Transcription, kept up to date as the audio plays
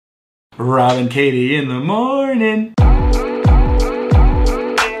Rob and Katie in the morning.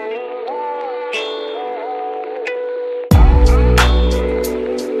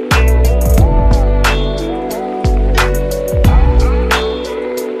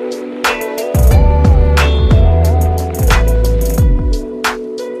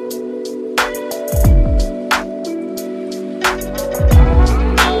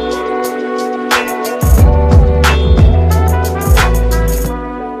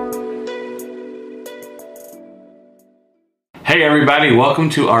 Hey everybody,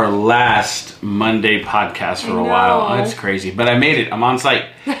 welcome to our last Monday podcast for a while. Oh, it's crazy, but I made it. I'm on site.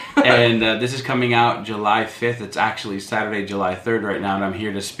 And this is coming out July 5th. It's actually Saturday, July 3rd right now, and I'm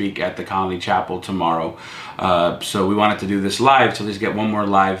here to speak at the Colony Chapel tomorrow. So we wanted to do this live to at least get one more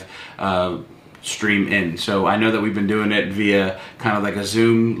live stream in. So I know that we've been doing it via kind of like a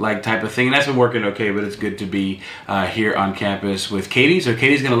Zoom like type of thing, and that's been working okay, but it's good to be here on campus with Katie. So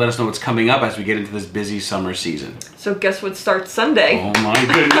Katie's going to let us know what's coming up as we get into this busy summer season. So guess what starts Sunday? Oh my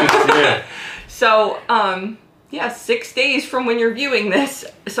goodness, yeah. So, yeah, 6 days from when you're viewing this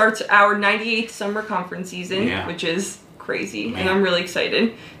starts our 98th summer conference season, which is crazy, and I'm really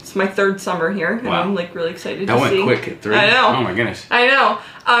excited. It's my third summer here, and I'm like really excited to see. That went quick at 3. I know. Oh my goodness. I know.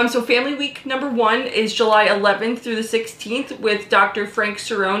 So Family Week number 1 is July 11th through the 16th with Dr. Frank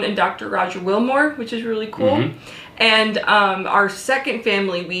Cerrone and Dr. Roger Wilmore, which is really cool. And our second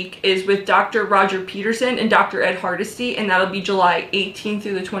Family Week is with Dr. Roger Peterson and Dr. Ed Hardesty, and that'll be July 18th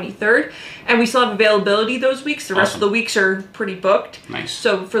through the 23rd. And we still have availability those weeks. The rest of the weeks are pretty booked. Nice.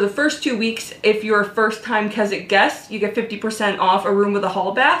 So for the first 2 weeks, if you're a first-time KESWICK guest, you get 50% off a room with a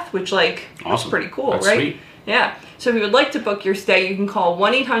hall bath, which like is pretty cool, That's right? Sweet. Yeah. So if you would like to book your stay, you can call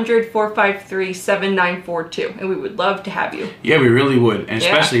 1-800-453-7942, and we would love to have you. Yeah, we really would, and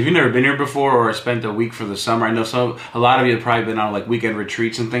especially if you've never been here before or spent a week for the summer. I know a lot of you have probably been on like weekend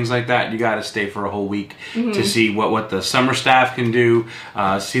retreats and things like that. You got to stay for a whole week to see what the summer staff can do.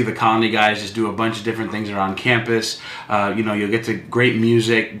 See the Colony guys just do a bunch of different things around campus. You'll get to great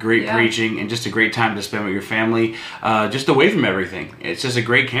music, great preaching, and just a great time to spend with your family, just away from everything. It's just a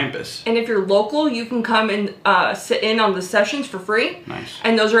great campus. And if you're local, you can come and sit in on the sessions for free. Nice.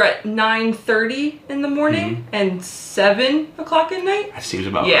 And those are at 9:30 in the morning and 7 o'clock at night. That seems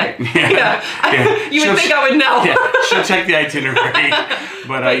about right. You would think I would know. She'll check the itinerary.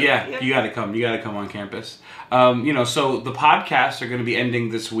 But you got to come. You got to come on campus. So the podcasts are going to be ending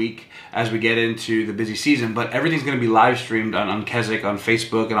this week as we get into the busy season, but everything's going to be live streamed on KESWICK, on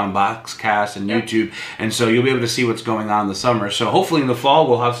Facebook, and on Boxcast and YouTube, and so you'll be able to see what's going on in the summer. So hopefully in the fall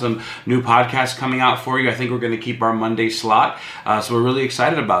we'll have some new podcasts coming out for you. I think we're going to keep our Monday slot, so we're really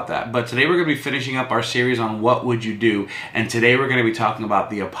excited about that. But today we're going to be finishing up our series on What Would You Do, and today we're going to be talking about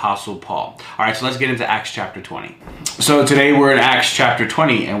the Apostle Paul. All right, so let's get into Acts chapter 20. So today we're in Acts chapter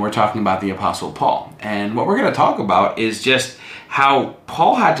 20, and we're talking about the Apostle Paul, and what we're going to talk about is just how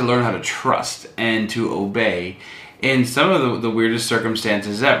Paul had to learn how to trust and to obey in some of the weirdest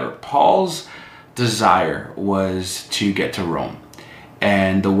circumstances ever. Paul's desire was to get to Rome.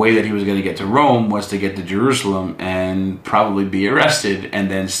 And the way that he was going to get to Rome was to get to Jerusalem and probably be arrested and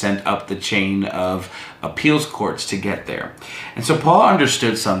then sent up the chain of appeals courts to get there. And so Paul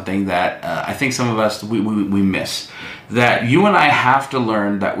understood something that I think some of us, we miss. That you and I have to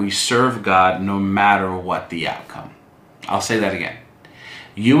learn that we serve God no matter what the outcome. I'll say that again.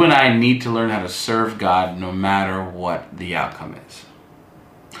 You and I need to learn how to serve God no matter what the outcome is.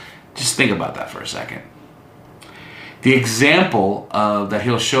 Just think about that for a second. The example that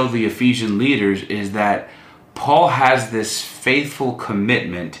he'll show the Ephesian leaders is that Paul has this faithful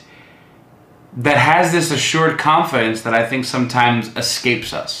commitment that has this assured confidence that I think sometimes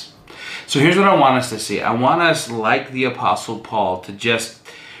escapes us. So here's what I want us to see. I want us, like the Apostle Paul, to just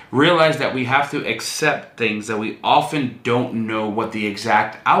realize that we have to accept things that we often don't know what the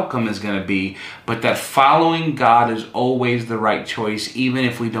exact outcome is going to be, but that following God is always the right choice, even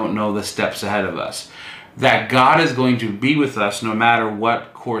if we don't know the steps ahead of us. That God is going to be with us no matter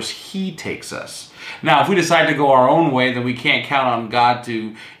what course He takes us. Now, if we decide to go our own way, then we can't count on God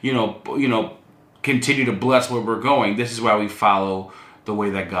to, continue to bless where we're going. This is why we follow the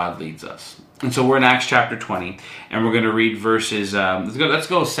way that God leads us. And so we're in Acts chapter 20, and we're going to read verses, let's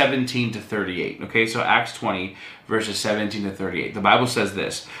go 17 to 38. Okay, so Acts 20, verses 17 to 38. The Bible says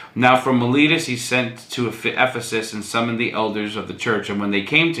this: Now from Miletus he sent to Ephesus and summoned the elders of the church. And when they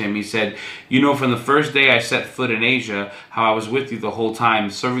came to him, he said, You know, from the first day I set foot in Asia, how I was with you the whole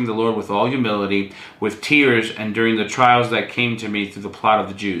time, serving the Lord with all humility, with tears, and during the trials that came to me through the plot of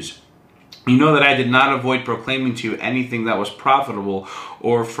the Jews. You know that I did not avoid proclaiming to you anything that was profitable,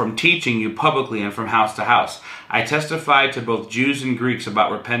 or from teaching you publicly and from house to house. I testified to both Jews and Greeks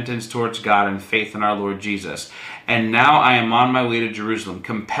about repentance towards God and faith in our Lord Jesus. And now I am on my way to Jerusalem,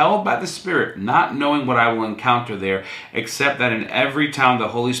 compelled by the Spirit, not knowing what I will encounter there, except that in every town the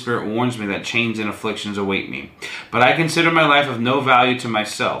Holy Spirit warns me that chains and afflictions await me. But I consider my life of no value to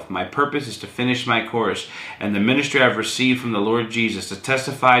myself. My purpose is to finish my course and the ministry I've received from the Lord Jesus, to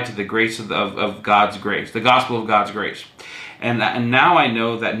testify to the grace of God's grace, the gospel of God's grace. And now I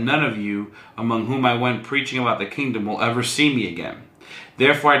know that none of you among whom I went preaching about the kingdom will ever see me again.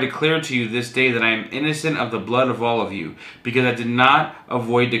 Therefore I declare to you this day that I am innocent of the blood of all of you, because I did not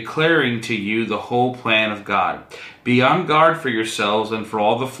avoid declaring to you the whole plan of God. Be on guard for yourselves and for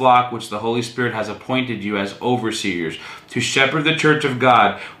all the flock which the Holy Spirit has appointed you as overseers, to shepherd the church of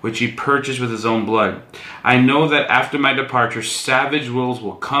God, which he purchased with his own blood. I know that after my departure, savage wolves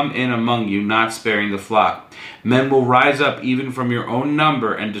will come in among you, not sparing the flock. Men will rise up even from your own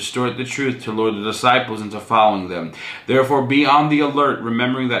number and distort the truth to lure the disciples into following them. Therefore be on the alert,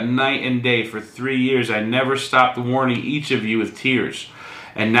 remembering that night and day for 3 years I never stopped warning each of you with tears.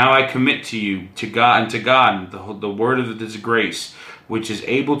 And now I commit to you, to God, the word of this grace, which is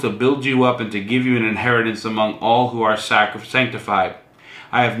able to build you up and to give you an inheritance among all who are sanctified.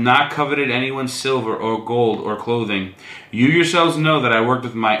 I have not coveted anyone's silver or gold or clothing. You yourselves know that I worked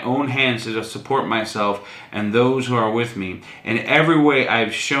with my own hands to support myself and those who are with me. In every way I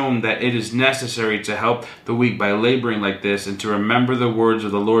have shown that it is necessary to help the weak by laboring like this, and to remember the words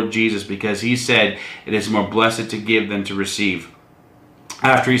of the Lord Jesus, because he said, it is more blessed to give than to receive.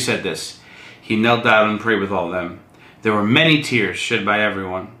 After he said this, he knelt down and prayed with all of them. There were many tears shed by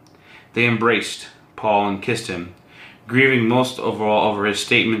everyone. They embraced Paul and kissed him, grieving most of all over his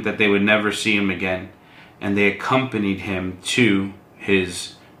statement that they would never see him again, and they accompanied him to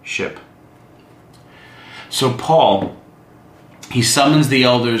his ship. So Paul, he summons the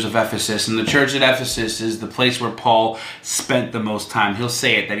elders of Ephesus, and the church at Ephesus is the place where Paul spent the most time. He'll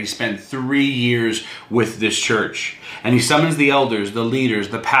say it, that he spent 3 years with this church. And he summons the elders, the leaders,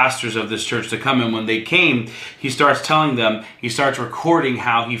 the pastors of this church to come. And when they came, he starts telling them, he starts recording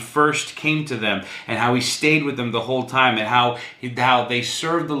how he first came to them and how he stayed with them the whole time, and how they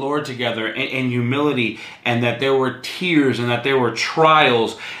served the Lord together in humility, and that there were tears and that there were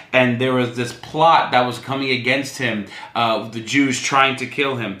trials, and there was this plot that was coming against him, the Jews trying to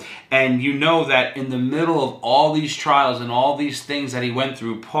kill him. And you know that in the middle of all these trials and all these things that he went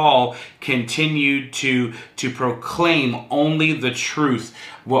through, Paul continued to proclaim only the truth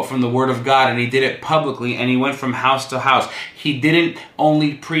from the Word of God, and he did it publicly, and he went from house to house. He didn't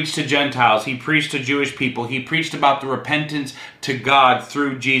only preach to Gentiles, he preached to Jewish people. He preached about the repentance to God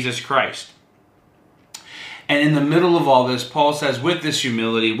through Jesus Christ. And in the middle of all this, Paul says, with this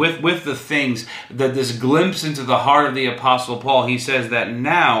humility, with the things, that this glimpse into the heart of the Apostle Paul, he says that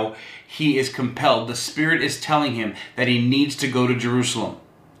now he is compelled. The Spirit is telling him that he needs to go to Jerusalem.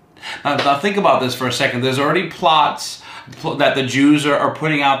 Now think about this for a second. There's already plots that the Jews are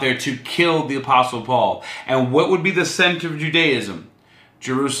putting out there to kill the Apostle Paul. And what would be the center of Judaism?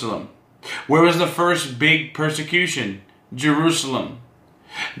 Jerusalem. Where was the first big persecution? Jerusalem.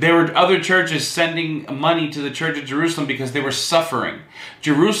 There were other churches sending money to the church of Jerusalem because they were suffering.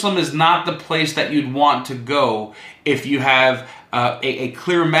 Jerusalem is not the place that you'd want to go if you have a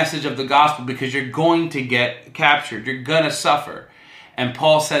clear message of the gospel, because you're going to get captured. You're going to suffer. And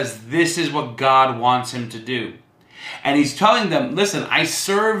Paul says this is what God wants him to do. And he's telling them, listen, I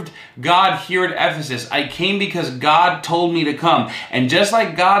served God here at Ephesus. I came because God told me to come. And just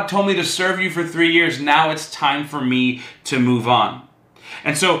like God told me to serve you for 3 years, now it's time for me to move on.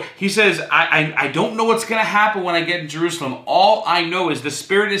 And so he says, I don't know what's going to happen when I get to Jerusalem. All I know is the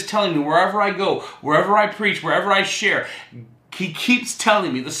Spirit is telling me wherever I go, wherever I preach, wherever I share, he keeps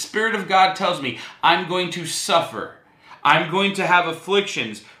telling me, the Spirit of God tells me, I'm going to suffer. I'm going to have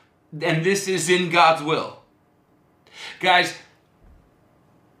afflictions. And this is in God's will. Guys,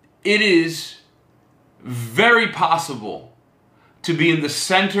 it is very possible to be in the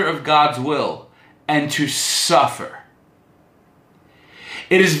center of God's will and to suffer.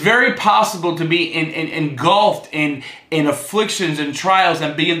 It is very possible to be engulfed in afflictions and trials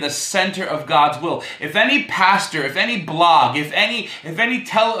and be in the center of God's will. If any pastor, if any blog, if any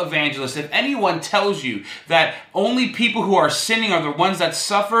televangelist, if anyone tells you that only people who are sinning are the ones that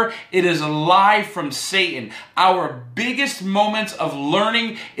suffer, it is a lie from Satan. Our biggest moments of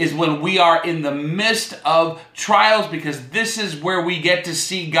learning is when we are in the midst of trials, because this is where we get to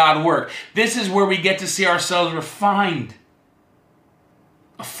see God work. This is where we get to see ourselves refined.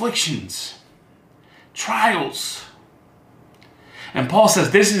 Afflictions, trials. And Paul says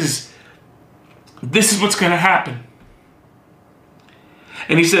this this is what's going to happen.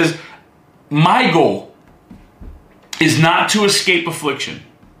 And he says, my goal is not to escape affliction.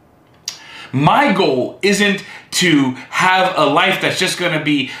 My goal isn't to have a life that's just going to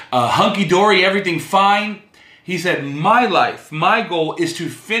be hunky-dory, everything fine. He said, my life, my goal is to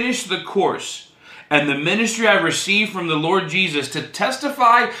finish the course and the ministry I received from the Lord Jesus to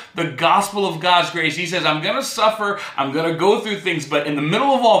testify the gospel of God's grace. He says, I'm going to suffer, I'm going to go through things, but in the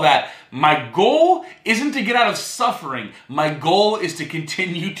middle of all that, my goal isn't to get out of suffering. My goal is to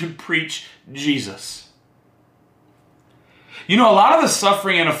continue to preach Jesus. You know, a lot of the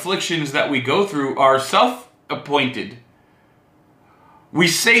suffering and afflictions that we go through are self-appointed. We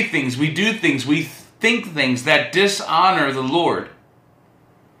say things, we do things, we think things that dishonor the Lord.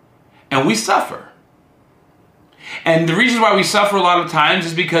 And we suffer. And the reason why we suffer a lot of times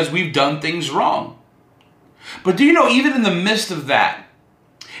is because we've done things wrong. But do you know, even in the midst of that,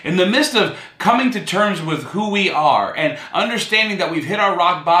 in the midst of coming to terms with who we are and understanding that we've hit our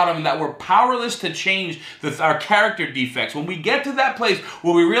rock bottom and that we're powerless to change our character defects, when we get to that place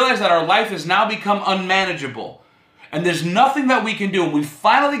where we realize that our life has now become unmanageable and there's nothing that we can do, and we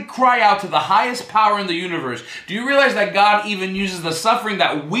finally cry out to the highest power in the universe, do you realize that God even uses the suffering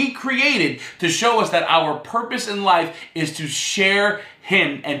that we created to show us that our purpose in life is to share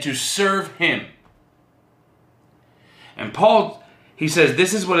Him and to serve Him? And Paul, he says,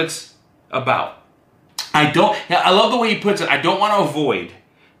 this is what it's about. I love the way he puts it. I don't want to avoid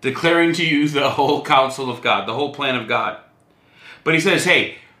declaring to you the whole counsel of God, the whole plan of God. But he says,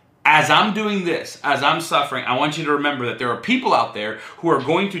 hey, as I'm doing this, as I'm suffering, I want you to remember that there are people out there who are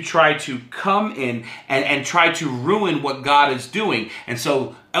going to try to come in and try to ruin what God is doing. And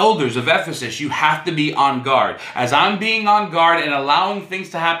so, elders of Ephesus, you have to be on guard. As I'm being on guard and allowing things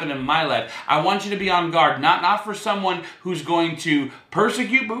to happen in my life, I want you to be on guard, not for someone who's going to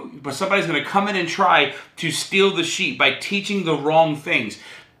persecute, but somebody's going to come in and try to steal the sheep by teaching the wrong things.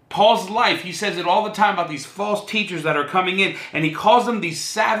 Paul's life, he says it all the time about these false teachers that are coming in, and he calls them these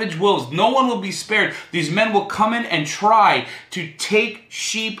savage wolves. No one will be spared. These men will come in and try to take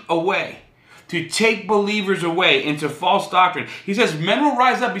sheep away, to take believers away into false doctrine. He says men will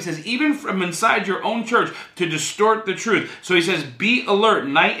rise up, he says, even from inside your own church to distort the truth. So he says, be alert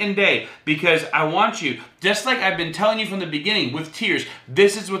night and day, because I want you, just like I've been telling you from the beginning with tears,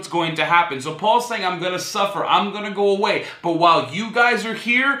 this is what's going to happen. So Paul's saying, I'm going to suffer, I'm going to go away. But while you guys are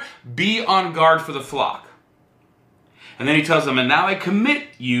here, be on guard for the flock. And then he tells them, and now I commit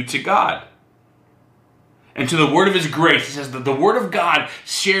you to God and to the word of His grace. He says that the word of God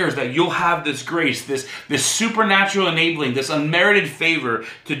shares that you'll have this grace, this supernatural enabling, this unmerited favor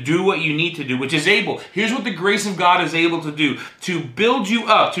to do what you need to do, which is able. Here's what the grace of God is able to do: to build you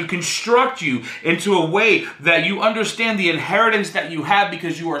up, to construct you into a way that you understand the inheritance that you have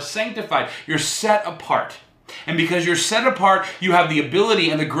because you are sanctified. You're set apart. And because you're set apart, you have the ability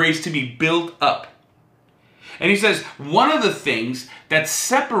and the grace to be built up. And he says one of the things that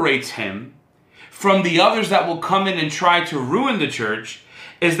separates him from the others that will come in and try to ruin the church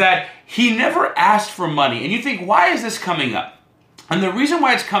is that he never asked for money. And you think, why is this coming up? And the reason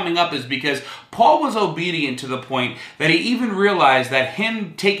why it's coming up is because Paul was obedient to the point that he even realized that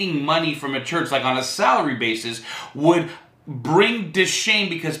him taking money from a church, like on a salary basis, would bring disshame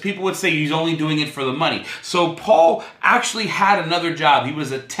because people would say he's only doing it for the money. So Paul actually had another job. He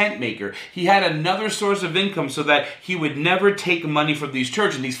was a tent maker. He had another source of income so that he would never take money from these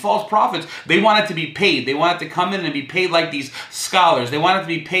churches. And these false prophets, they wanted to be paid. They wanted to come in and be paid like these scholars. They wanted to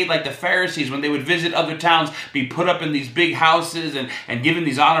be paid like the Pharisees when they would visit other towns, be put up in these big houses and given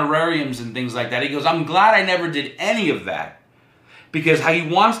these honorariums and things like that. He goes, I'm glad I never did any of that, because he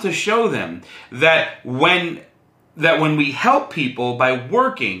wants to show them that when we help people by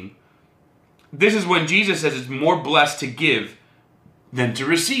working, this is when Jesus says it's more blessed to give than to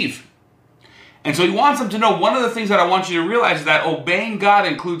receive. And so he wants them to know, one of the things that I want you to realize is that obeying God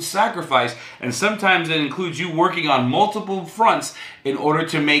includes sacrifice, and sometimes it includes you working on multiple fronts in order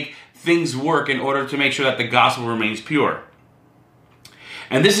to make things work, in order to make sure that the gospel remains pure.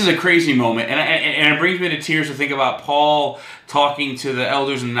 And this is a crazy moment, and it brings me to tears to think about Paul talking to the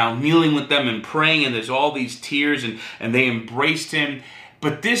elders and now kneeling with them and praying, and there's all these tears, and they embraced him.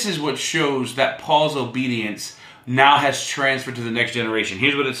 But this is what shows that Paul's obedience now has transferred to the next generation.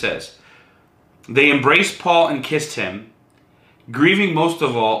 Here's what it says. They embraced Paul and kissed him, grieving most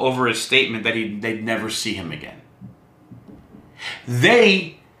of all over his statement that they'd never see him again.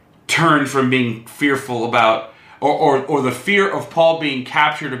 They turned from being fearful about or the fear of Paul being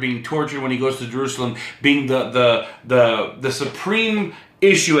captured or being tortured when he goes to Jerusalem being the supreme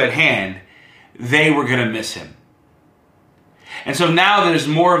issue at hand. They were going to miss him. And so now there's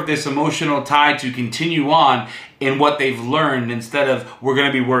more of this emotional tie to continue on in what they've learned instead of we're going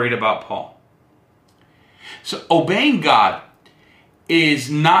to be worried about Paul. So obeying God is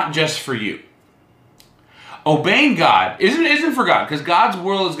not just for you. Obeying God isn't for God, because God's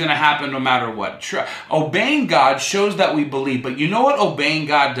will is going to happen no matter what. Obeying God shows that we believe. But you know what obeying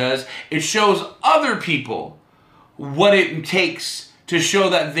God does? It shows other people what it takes to show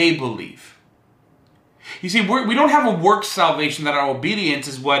that they believe. You see, we don't have a work salvation, that our obedience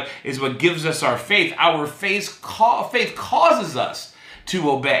is what gives us our faith. Our faith causes us to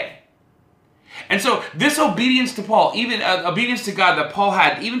obey. And so this obedience to Paul, even obedience to God that Paul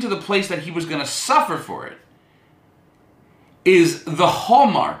had, even to the place that he was going to suffer for it, is the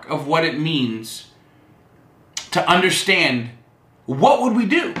hallmark of what it means to understand what would we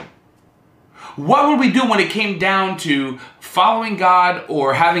do. What would we do when it came down to following God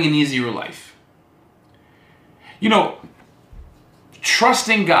or having an easier life? You know,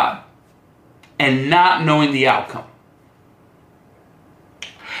 trusting God and not knowing the outcome.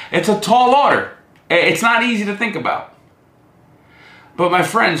 It's a tall order. It's not easy to think about. But my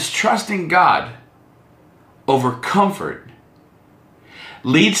friends, trusting God over comfort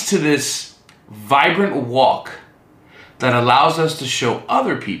leads to this vibrant walk that allows us to show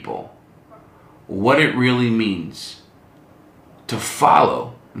other people what it really means to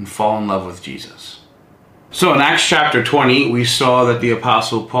follow and fall in love with Jesus. So in Acts chapter 20, we saw that the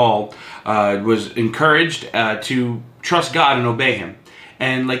Apostle Paul was encouraged to trust God and obey him.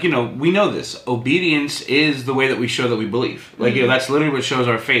 And we know this. Obedience is the way that we show that we believe. That's literally what shows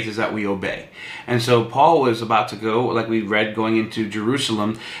our faith, is that we obey. And so Paul was about to go, like we read, going into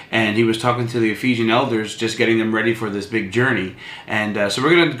Jerusalem, and he was talking to the Ephesian elders, just getting them ready for this big journey. And so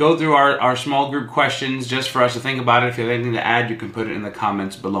we're going to go through our small group questions just for us to think about it. If you have anything to add, you can put it in the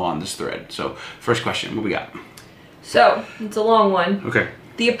comments below on this thread. So first question, what we got? So, it's a long one. Okay.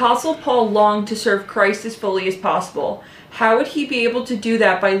 The Apostle Paul longed to serve Christ as fully as possible. How would he be able to do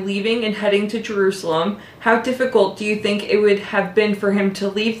that by leaving and heading to Jerusalem? How difficult do you think it would have been for him to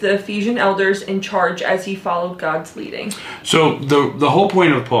leave the Ephesian elders in charge as he followed God's leading? So the whole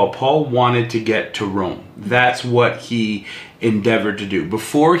point of Paul wanted to get to Rome. That's what he endeavored to do.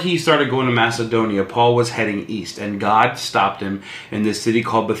 Before he started going to Macedonia, Paul was heading east, and God stopped him in this city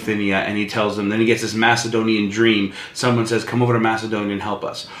called Bithynia, and he tells him, then he gets this Macedonian dream. Someone says, come over to Macedonia and help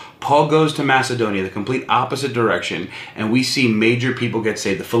us. Paul goes to Macedonia, the complete opposite direction, and we see major people get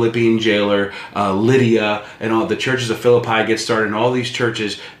saved. The Philippian jailer, Lydia, and all the churches of Philippi get started, and all these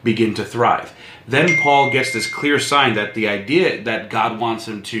churches begin to thrive. Then Paul gets this clear sign that the idea that God wants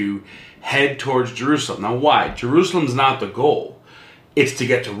him to head towards Jerusalem. Now why? Jerusalem's not the goal. It's to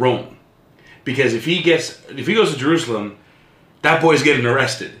get to Rome. Because if he goes to Jerusalem, that boy's getting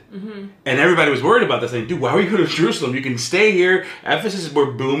arrested. Mm-hmm. And everybody was worried about this thing. Dude, why are you going to Jerusalem? You can stay here. Ephesus,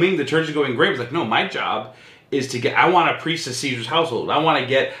 we're booming. The church is going great. It's like, no, my job is to I want to preach to Caesar's household. I want to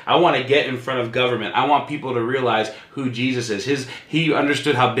get in front of government. I want people to realize who Jesus is. He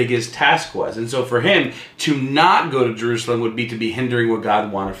understood how big his task was. And so for him to not go to Jerusalem would be to be hindering what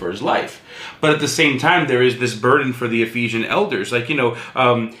God wanted for his life. But at the same time, there is this burden for the Ephesian elders.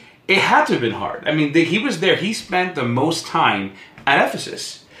 It had to have been hard. I mean, he was there. He spent the most time at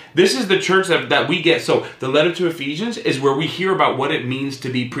Ephesus. This is the church that we get. So the letter to Ephesians is where we hear about what it means to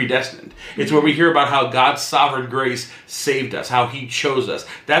be predestined. It's where we hear about how God's sovereign grace saved us, how he chose us.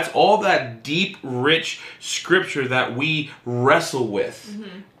 That's all that deep, rich scripture that we wrestle with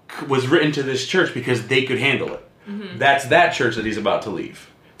was written to this church because they could handle it. Mm-hmm. That's that church that he's about to leave.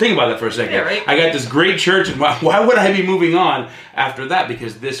 Think about that for a second. Yeah, right? I got this great church, and why would I be moving on after that?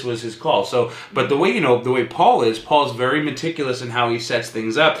 Because this was his call. So, but the way Paul's very meticulous in how he sets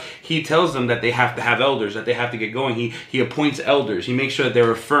things up. He tells them that they have to have elders, that they have to get going. He appoints elders. He makes sure that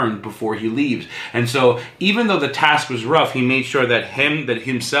they're affirmed before he leaves. And so, even though the task was rough, he made sure that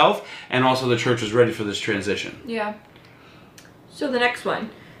himself and also the church was ready for this transition. Yeah. So the next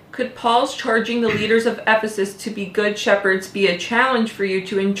one. Could Paul's charging the leaders of Ephesus to be good shepherds be a challenge for you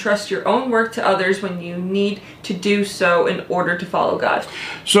to entrust your own work to others when you need to do so in order to follow God?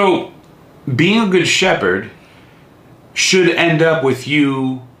 So, being a good shepherd should end up with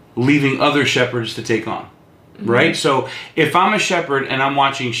you leaving other shepherds to take on, right? So, if I'm a shepherd and I'm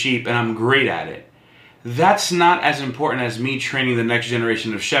watching sheep and I'm great at it, that's not as important as me training the next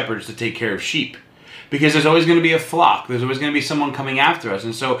generation of shepherds to take care of sheep. Because there's always going to be a flock. There's always going to be someone coming after us.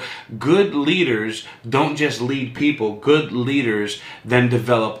 And so good leaders don't just lead people. Good leaders then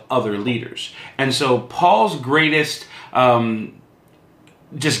develop other leaders. And so Paul's greatest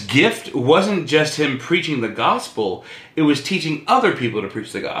just gift wasn't just him preaching the gospel. It was teaching other people to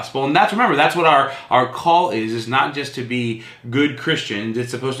preach the gospel. And remember, that's what our call is not just to be good Christians.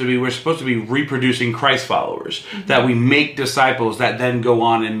 We're supposed to be reproducing Christ followers, that we make disciples that then go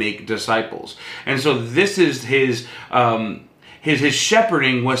on and make disciples. And so this is his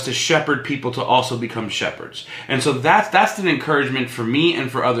shepherding was to shepherd people to also become shepherds. And so that's an encouragement for me and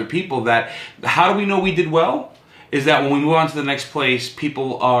for other people, that how do we know we did well? Is that when we move on to the next place,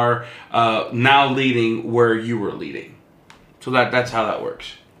 people are now leading where you were leading. So that's how that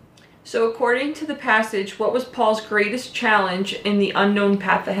works. So according to the passage, what was Paul's greatest challenge in the unknown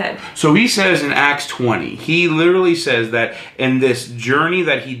path ahead? So he says in Acts 20, he literally says that in this journey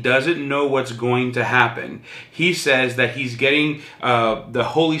that he doesn't know what's going to happen, he says that he's getting the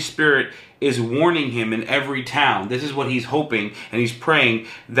Holy Spirit is warning him in every town. This is what he's hoping, and he's praying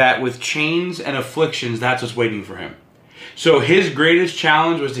that with chains and afflictions, that's what's waiting for him. So his greatest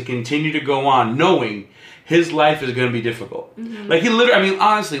challenge was to continue to go on, knowing his life is going to be difficult. Like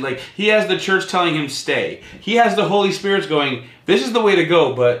honestly, like he has the church telling him stay. He has the Holy Spirit going, this is the way to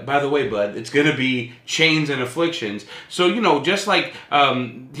go, but by the way, bud, it's going to be chains and afflictions. So, just like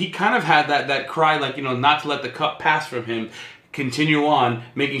he kind of had that cry, like, not to let the cup pass from him, continue on,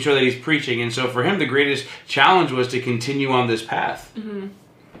 making sure that he's preaching. And so for him, the greatest challenge was to continue on this path.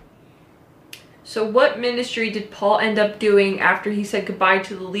 So what ministry did Paul end up doing after he said goodbye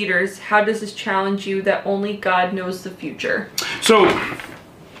to the leaders? How does this challenge you that only God knows the future? So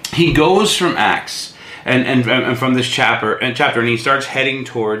he goes from Acts and from this chapter, and he starts heading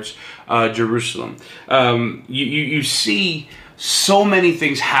towards Jerusalem. You see so many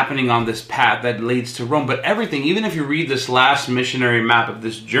things happening on this path that leads to Rome, but everything, even if you read this last missionary map of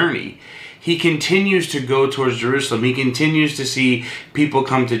this journey, he continues to go towards Jerusalem. He continues to see people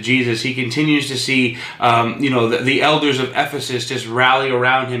come to Jesus. He continues to see, the elders of Ephesus just rally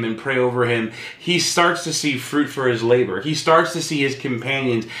around him and pray over him. He starts to see fruit for his labor. He starts to see his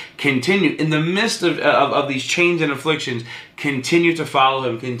companions continue in the midst of these chains and afflictions, continue to follow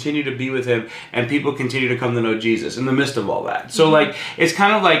him, continue to be with him, and people continue to come to know Jesus in the midst of all that. So it's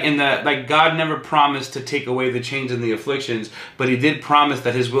kind of like God never promised to take away the chains and the afflictions, but he did promise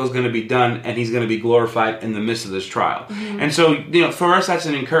that his will is going to be done and he's going to be glorified in the midst of this trial. And so, for us, that's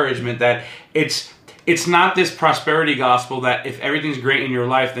an encouragement that it's not this prosperity gospel that if everything's great in your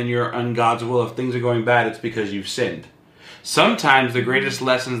life, then you're on God's will. If things are going bad, it's because you've sinned. Sometimes the greatest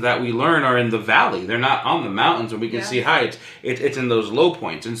lessons that we learn are in the valley. They're not on the mountains, and we can see heights. It's in those low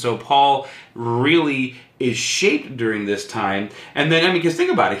points. And so Paul really is shaped during this time. And then, because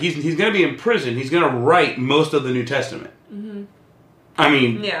think about it. He's going to be in prison. He's going to write most of the New Testament.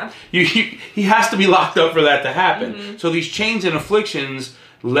 He has to be locked up for that to happen. So these chains and afflictions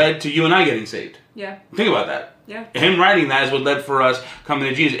led to you and I getting saved. Think about that. Him writing that is what led for us coming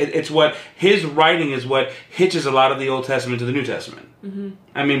to Jesus. It's what his writing is what hitches a lot of the Old Testament to the New Testament.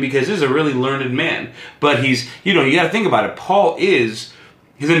 Because this is a really learned man. But he's, you got to think about it. Paul is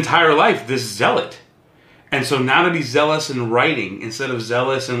his entire life this zealot. And so now to be zealous in writing instead of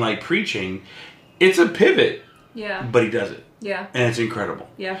zealous in preaching, it's a pivot. But he does it. And it's incredible.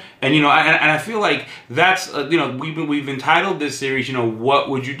 And and I feel like that's we've entitled this series, what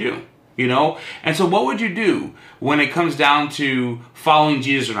would you do? And so what would you do when it comes down to following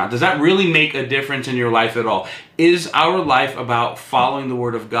Jesus or not? Does that really make a difference in your life at all? Is our life about following the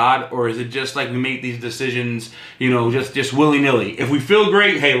Word of God, or is it just like we make these decisions, just willy-nilly? If we feel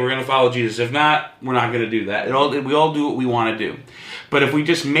great, hey, we're going to follow Jesus. If not, we're not going to do that. We all do what we want to do. But if we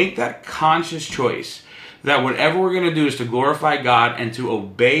just make that conscious choice that whatever we're going to do is to glorify God and to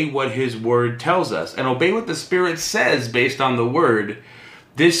obey what His Word tells us and obey what the Spirit says based on the Word,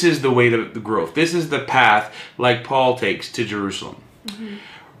 this is the way to the growth. This is the path like Paul takes to Jerusalem.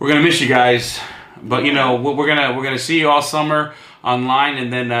 We're going to miss you guys, but we're going to see you all summer online,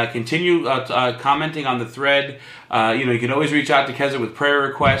 and then continue commenting on the thread. You can always reach out to KESWICK with prayer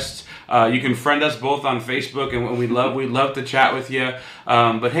requests. You can friend us both on Facebook, and we'd love to chat with you.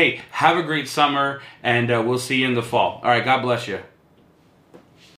 But hey, have a great summer, and we'll see you in the fall. All right, God bless you.